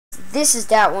This is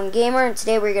Dat1Gamer, and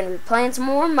today we're going to be playing some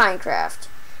more Minecraft.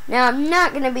 Now, I'm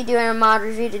not going to be doing a mod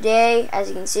review today. As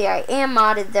you can see, I am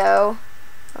modded, though.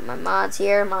 Got my mods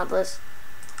here, modless.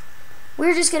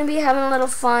 We're just going to be having a little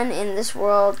fun in this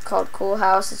world called Cool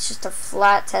House. It's just a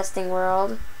flat testing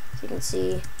world. As you can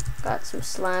see, got some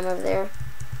slime over there.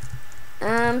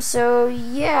 So,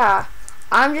 yeah.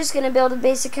 I'm just going to build a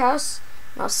basic house,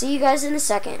 and I'll see you guys in a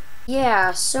second.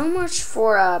 Yeah, so much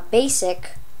for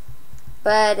basic,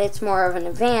 but it's more of an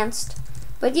advanced.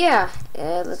 But yeah,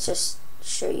 let's just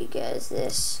show you guys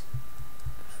this.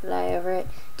 Fly over it.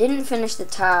 Didn't finish the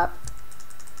top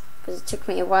because it took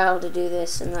me a while to do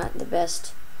this. I'm not the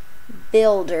best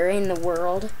builder in the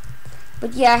world.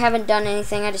 But yeah, I haven't done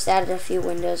anything. I just added a few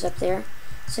windows up there.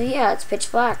 So yeah, it's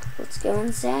pitch black. Let's go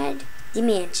inside the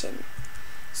mansion.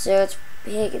 So it's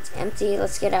big, it's empty.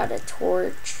 Let's get out a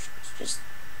torch. Let's just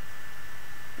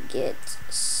get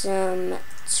some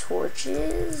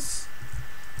torches,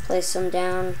 place them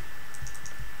down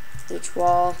each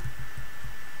wall.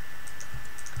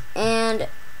 And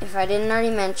if I didn't already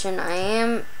mention, I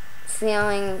am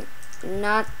feeling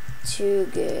not too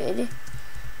good,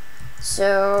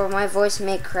 so my voice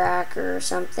may crack or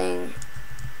something.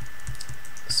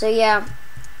 So yeah,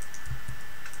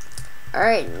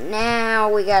 alright,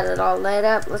 now we got it all lit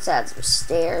up. Let's add some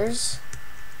stairs.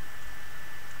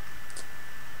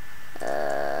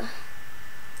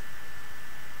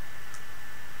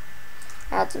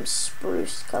 Add some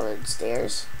spruce colored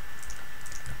stairs.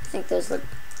 I think those look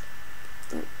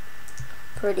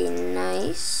pretty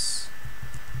nice.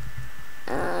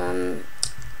 Let's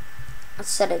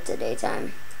set it to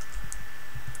daytime.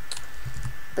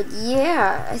 But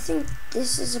yeah, I think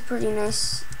this is a pretty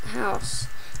nice house.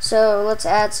 So let's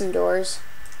add some doors.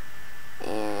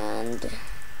 And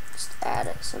just add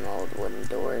some old wooden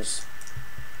doors.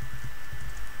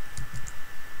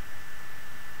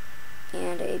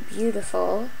 And a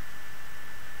beautiful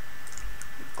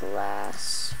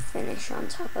glass finish on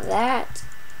top of that.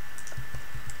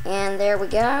 And there we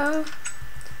go.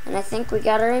 And I think we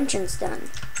got our entrance done.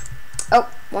 Oh,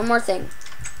 one more thing.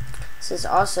 This is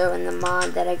also in the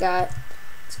mod that I got.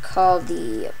 It's called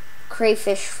the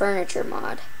Crayfish Furniture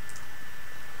mod.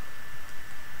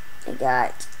 I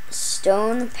got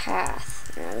Stone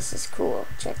Path. Now this is cool.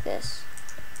 Check this.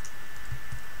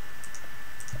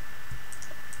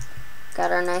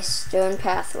 Got our nice stone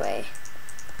pathway.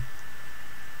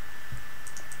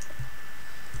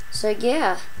 So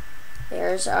yeah,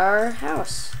 there's our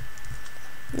house.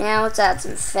 Now let's add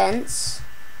some fence.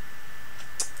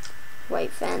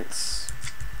 White fence.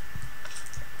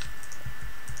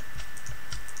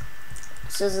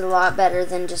 This is a lot better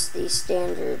than just the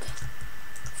standard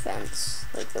fence,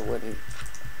 like the wooden.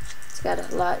 It's got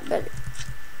a lot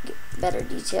better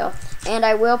detail. And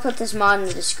I will put this mod in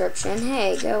the description.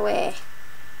 Hey, go away.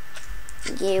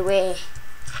 Get away.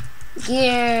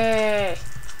 Yeah.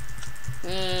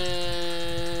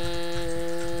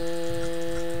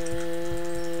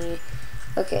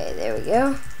 Okay, there we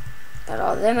go. Got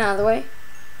all of them out of the way.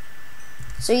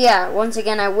 So yeah, once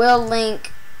again, I will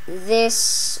link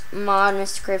this mod,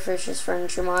 Mr. Crayfish's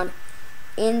Furniture mod,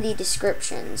 in the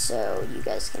description, so you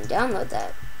guys can download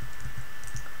that.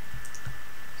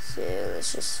 So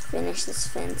let's just finish this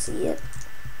fence. Yep.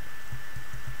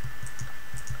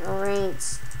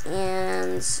 Alright,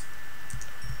 and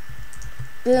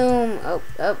boom.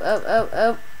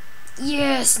 Oh.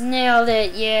 Yes, nailed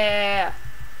it. Yeah.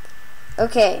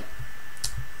 Okay.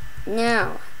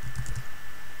 Now,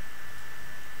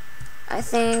 I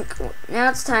think now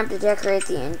it's time to decorate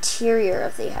the interior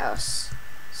of the house.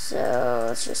 So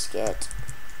let's just get.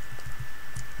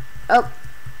 Oh.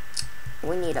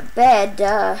 We need a bed,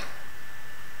 Bed.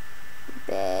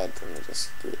 Let me just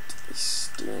get a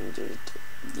standard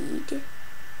bed.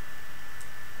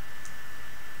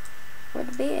 Where's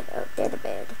the bed? Oh, there's the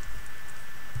bed.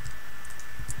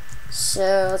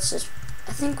 So let's just.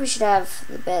 I think we should have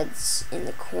the beds in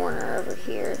the corner over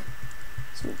here.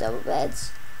 Some double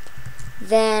beds.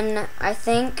 Then I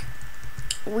think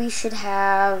we should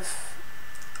have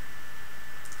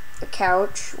a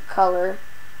couch color.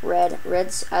 Red.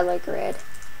 I like red.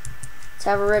 Let's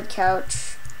have a red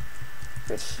couch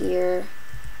right here.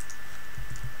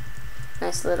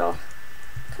 Nice little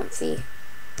comfy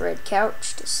red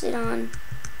couch to sit on.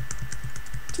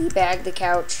 Teabag the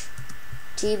couch.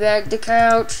 Teabag the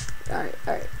couch.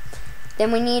 Alright.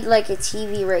 Then we need like a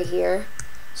TV right here.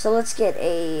 So let's get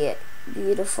a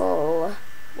beautiful,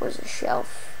 where's the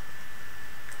shelf?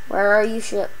 Where are you,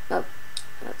 oh,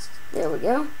 there we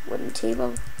go. Wooden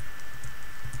table.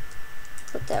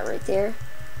 Put that right there.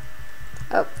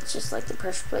 Oh, it's just like the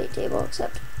pressure plate table,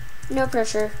 except no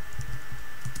pressure.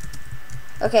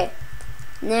 Okay,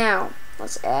 now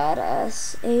let's add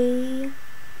us a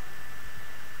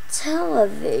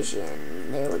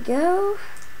television. There we go.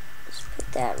 Let's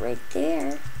put that right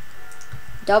there.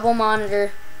 Double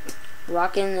monitor,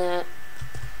 rocking that.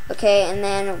 Okay, and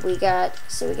then we got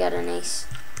a nice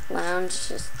lounge.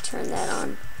 Just turn that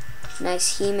on.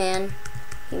 Nice He-Man.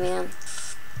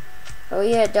 Oh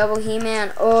yeah, double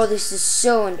He-Man. Oh, this is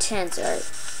so intense. All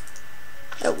right.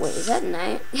 Oh wait, is that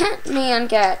Neon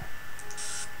Cat?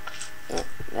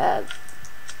 Yeah,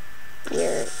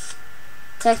 weird.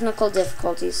 Technical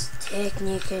difficulties.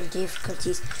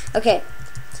 Okay,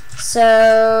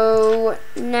 so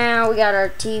now we got our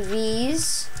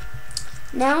TVs.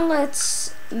 Now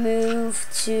let's move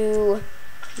to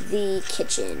the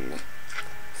kitchen.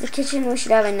 The kitchen, we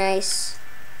should have a nice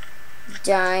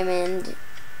diamond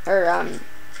or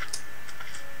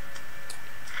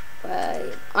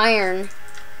iron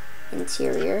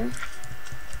interior.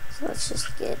 So let's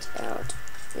just get out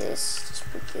this.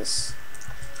 Just put this.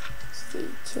 The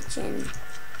kitchen.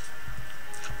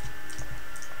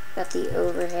 Got the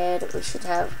overhead. We should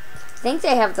have. I think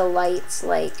they have the lights,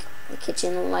 like the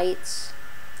kitchen lights.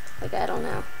 Like I don't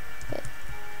know. But,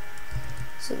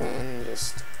 so then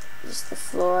just the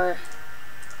floor.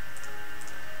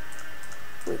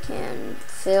 We can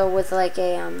fill with like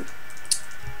a I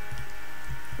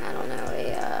don't know,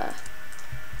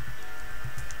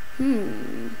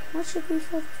 what should we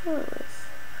fill the floor with?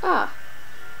 Ah,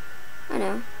 I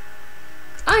know.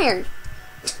 Iron.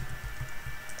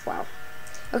 Wow.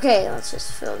 Okay, let's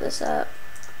just fill this up.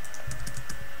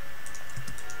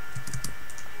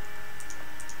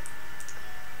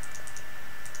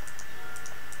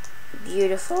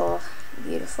 Beautiful,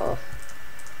 beautiful,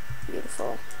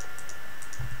 beautiful.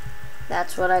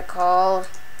 That's what I call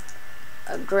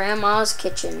a grandma's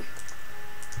kitchen.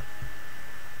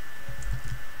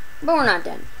 But we're not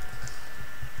done.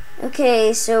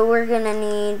 Okay, so we're gonna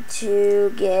need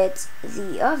to get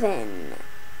the oven,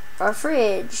 our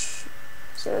fridge.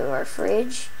 So our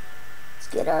fridge, let's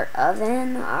get our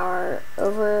oven, what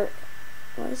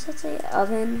does that say?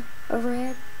 Oven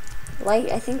overhead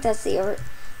light. I think that's the over.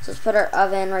 So let's put our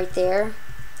oven right there.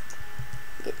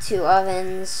 Get 2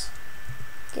 ovens.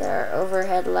 Get our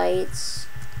overhead lights.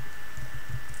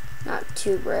 Not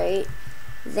too bright.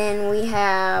 Then we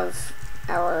have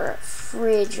our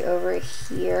fridge over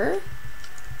here.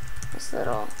 This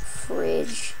little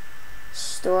fridge.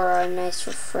 Store our nice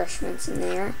refreshments in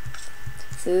there.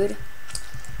 Food.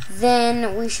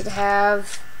 Then we should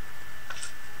have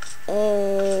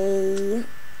a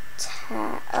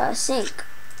sink.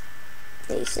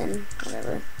 Basin.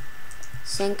 Whatever.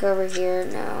 Sink over here.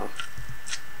 No.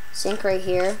 Sink right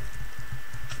here.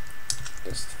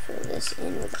 Just fill this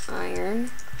in with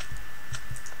iron.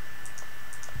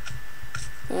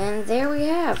 And there we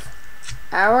have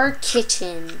our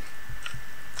kitchen.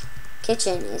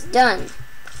 Kitchen is done.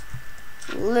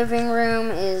 Living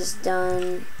room is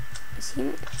done. Is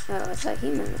He-Man? Oh, I thought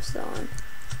He-Man was still on.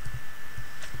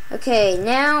 Okay,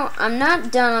 now I'm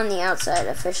not done on the outside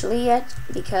officially yet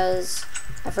because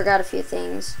I forgot a few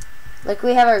things. Like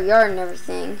we have our yard and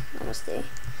everything. Almost there.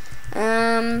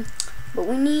 But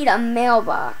we need a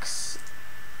mailbox.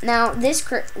 Now this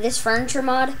furniture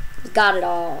mod has got it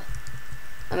all.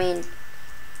 I mean,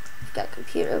 we've got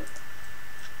computer,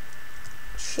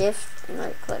 shift and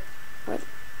right click. What?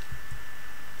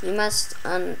 You must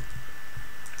yeah.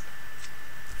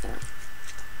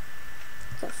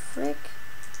 The frick?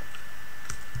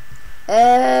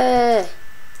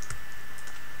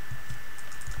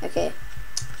 Okay.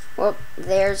 Well,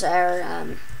 there's our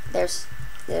there's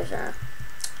our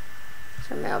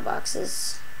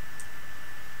mailboxes.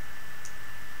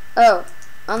 Oh,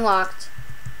 unlocked.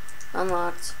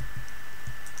 Unlocked.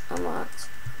 Unlocked.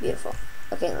 Beautiful.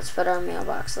 Okay, let's put our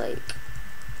mailbox like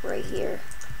right here.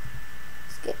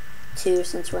 Let's get 2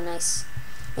 since we're nice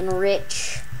and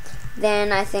rich.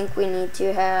 Then I think we need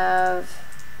to have,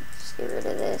 let's get rid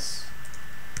of this.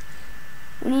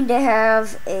 We need to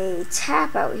have a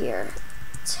tap out here.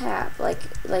 Tap, like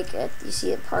you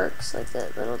see at parks, like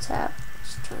the little tap.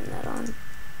 Just turn that on.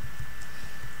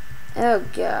 Oh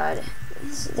God.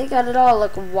 They got it all.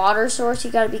 Like a water source? You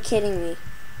gotta be kidding me.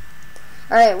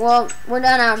 Alright, well, we're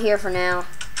done out here for now.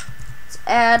 Let's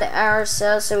add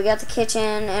ourselves. So we got the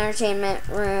kitchen, entertainment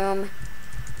room.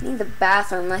 We need the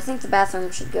bathroom. I think the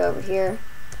bathroom should go over here.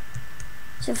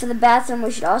 So for the bathroom, we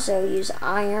should also use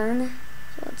iron.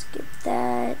 So let's get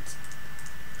that.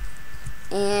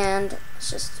 And let's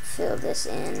just fill this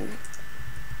in.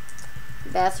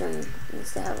 The bathroom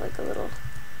needs to have like a little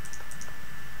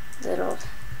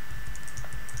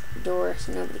door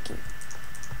so nobody can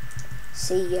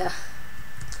see ya.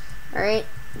 Alright,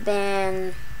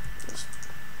 then just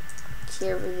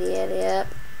cover the area up.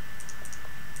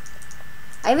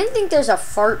 I even think there's a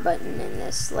fart button in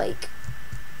this. Like,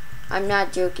 I'm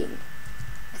not joking.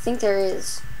 I think there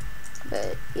is,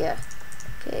 but yeah.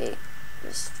 Okay,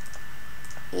 just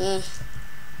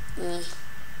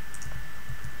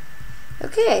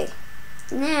Okay,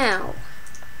 now,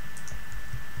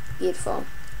 beautiful,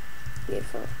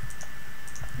 beautiful,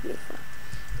 beautiful.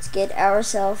 Let's get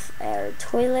ourselves our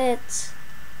toilet.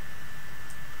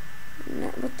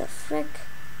 What the frick?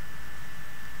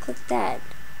 Click that.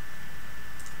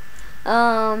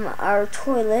 Our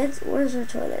toilet. Where's our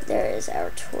toilet? There is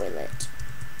our toilet.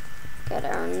 Got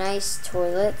our nice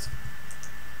toilet.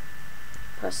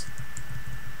 Press.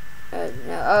 Oh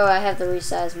no! Oh, I have the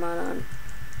resize mod on.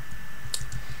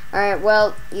 Alright,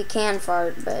 well, you can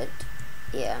fart, but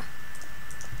yeah.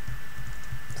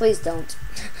 Please don't.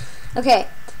 Okay,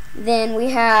 then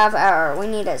we have we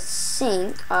need a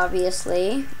sink,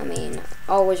 obviously. I mean,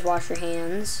 always wash your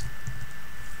hands.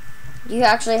 You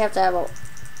actually have to have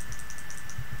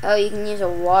oh, you can use a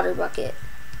water bucket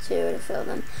too to fill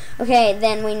them. Okay,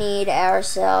 then we need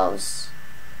ourselves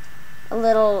a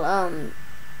little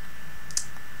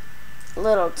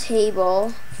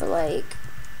table for, like,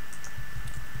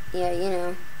 yeah, you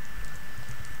know,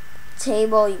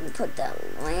 table. You can put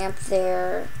that lamp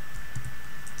there.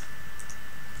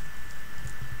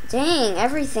 Dang,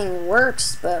 everything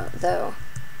works, though.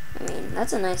 I mean,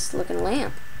 that's a nice looking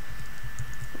lamp.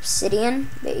 Obsidian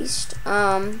based.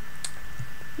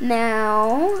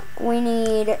 Now we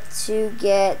need to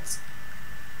get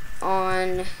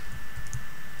on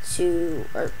to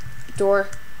our door.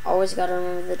 Always gotta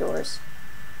remember the doors.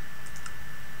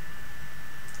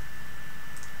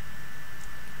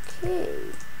 Okay.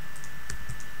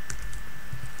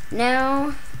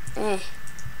 Now,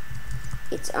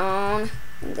 it's on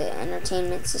the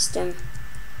entertainment system.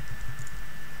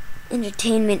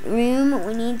 Entertainment room.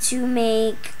 We need to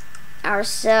make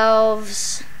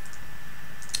ourselves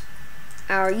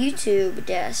our YouTube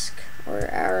desk,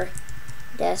 or our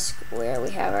desk where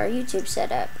we have our YouTube set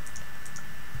up.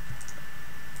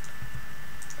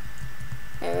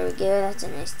 There we go. That's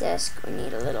a nice desk. We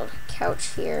need a little couch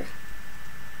here.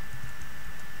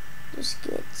 Just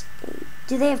get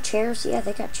do they have chairs? Yeah,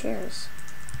 they got chairs.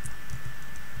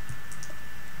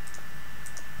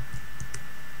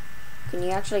 Can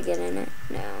you actually get in it?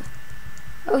 No.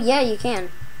 Oh yeah, you can.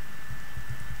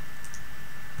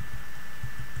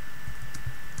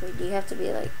 Wait, do you have to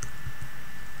be like,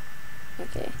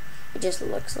 okay, it just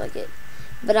looks like it.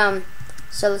 But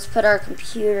so let's put our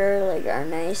computer, like our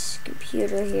nice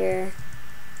computer here.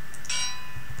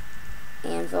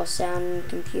 Anvil sound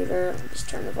computer. Just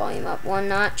turn the volume up one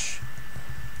notch.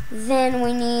 Then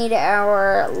we need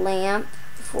our lamp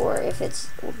for if it's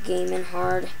gaming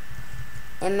hard.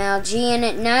 MLG in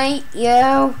at night,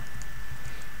 yo.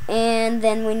 And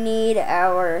then we need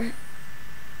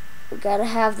we gotta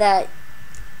have that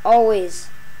always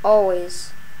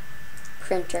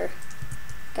printer.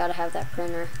 Gotta have that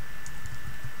printer.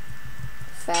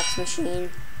 Fax machine.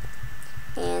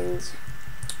 And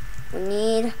we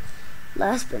need,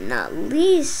 last but not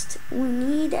least, we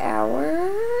need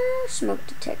our smoke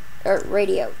detector, or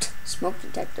radio, smoke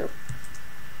detector.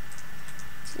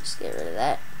 Let's just get rid of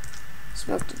that.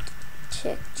 Smoke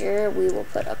detector we will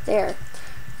put up there.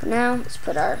 For now, let's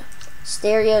put our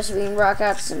stereo so we can rock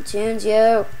out some tunes,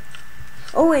 yo.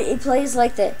 Oh, it plays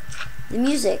like the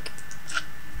music.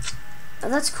 Oh,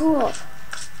 that's cool.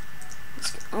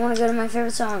 I want to go to my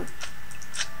favorite song.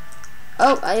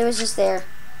 Oh, I was just there.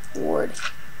 Ward.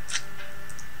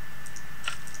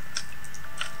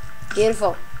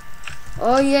 Beautiful.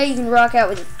 Oh yeah, you can rock out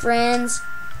with your friends.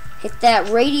 Hit that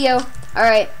radio.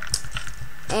 Alright.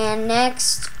 And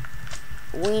next,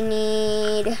 we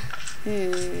need,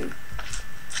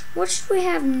 what should we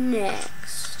have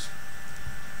next?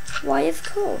 Why, of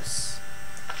course.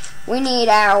 We need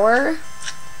our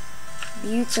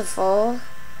beautiful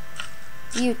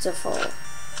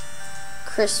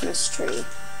Christmas tree.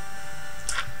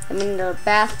 I mean, our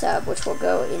bathtub, which will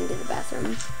go into the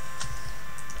bathroom.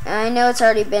 And I know it's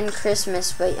already been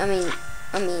Christmas, but I mean,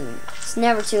 it's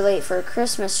never too late for a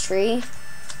Christmas tree.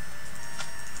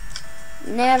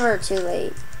 Never too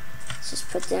late. Let's just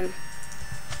put them.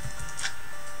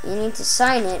 You need to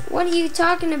sign it. What are you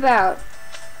talking about?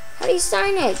 How do you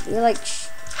sign it? You're like,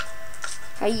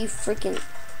 how you freaking?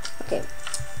 Okay.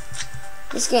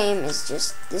 This game is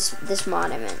just this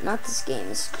mod. I meant not this game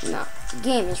is not. The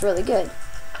game is really good.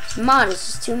 This mod is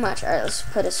just too much. All right, let's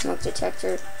put a smoke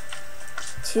detector.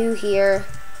 2 here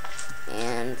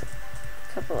and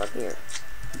a couple up here.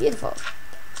 Beautiful.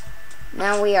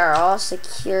 Now we are all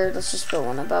secured. Let's just put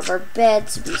one above our bed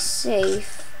to be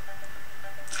safe.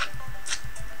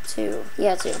 2.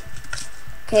 Yeah, 2.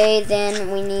 Okay,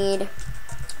 then we need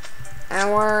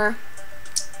our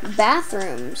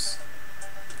bathrooms.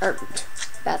 Or,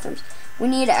 bathrooms. We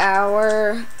need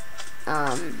our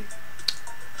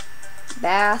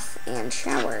bath and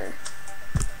shower.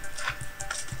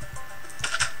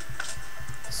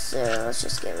 So let's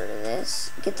just get rid of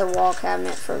this. Get the wall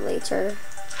cabinet for later.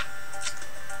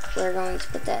 We're going to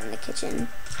put that in the kitchen.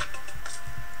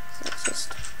 So let's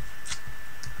just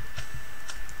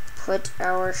put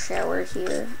our shower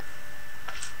here.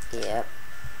 Yep.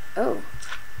 Oh. You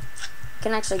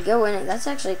can actually go in it. That's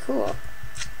actually cool.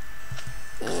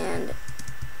 And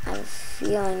I have a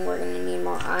feeling we're going to need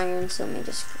more iron, so let me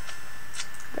just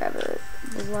grab a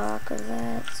block of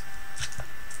that.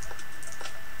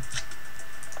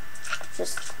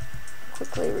 Just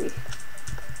quickly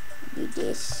do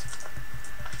this.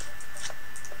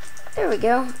 There we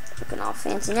go. Looking all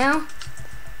fancy now.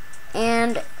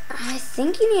 And I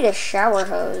think you need a shower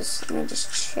hose. Let me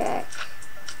just check.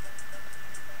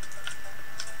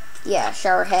 Yeah,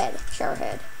 shower head. Shower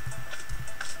head.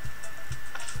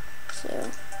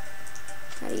 So,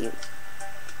 how do you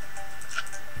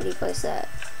place that?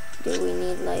 Do we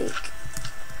need, like,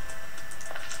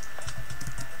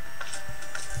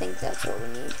 I think that's what we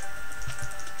need.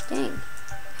 Dang.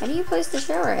 How do you place the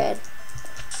shower head?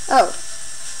 Oh.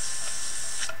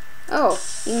 Oh,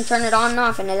 you can turn it on and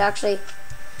off, and it actually...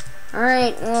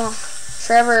 Alright, well,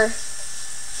 Trevor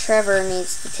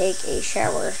needs to take a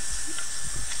shower.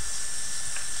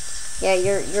 Yeah,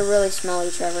 you're really smelly,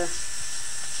 Trevor.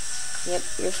 Yep,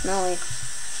 you're smelly.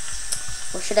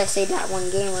 Or should I say that one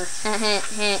gamer?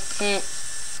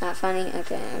 Not funny?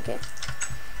 Okay.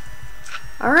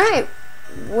 Alright.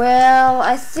 Well,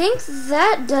 I think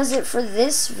that does it for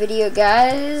this video,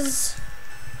 guys.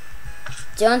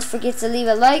 Don't forget to leave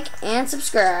a like and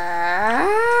subscribe.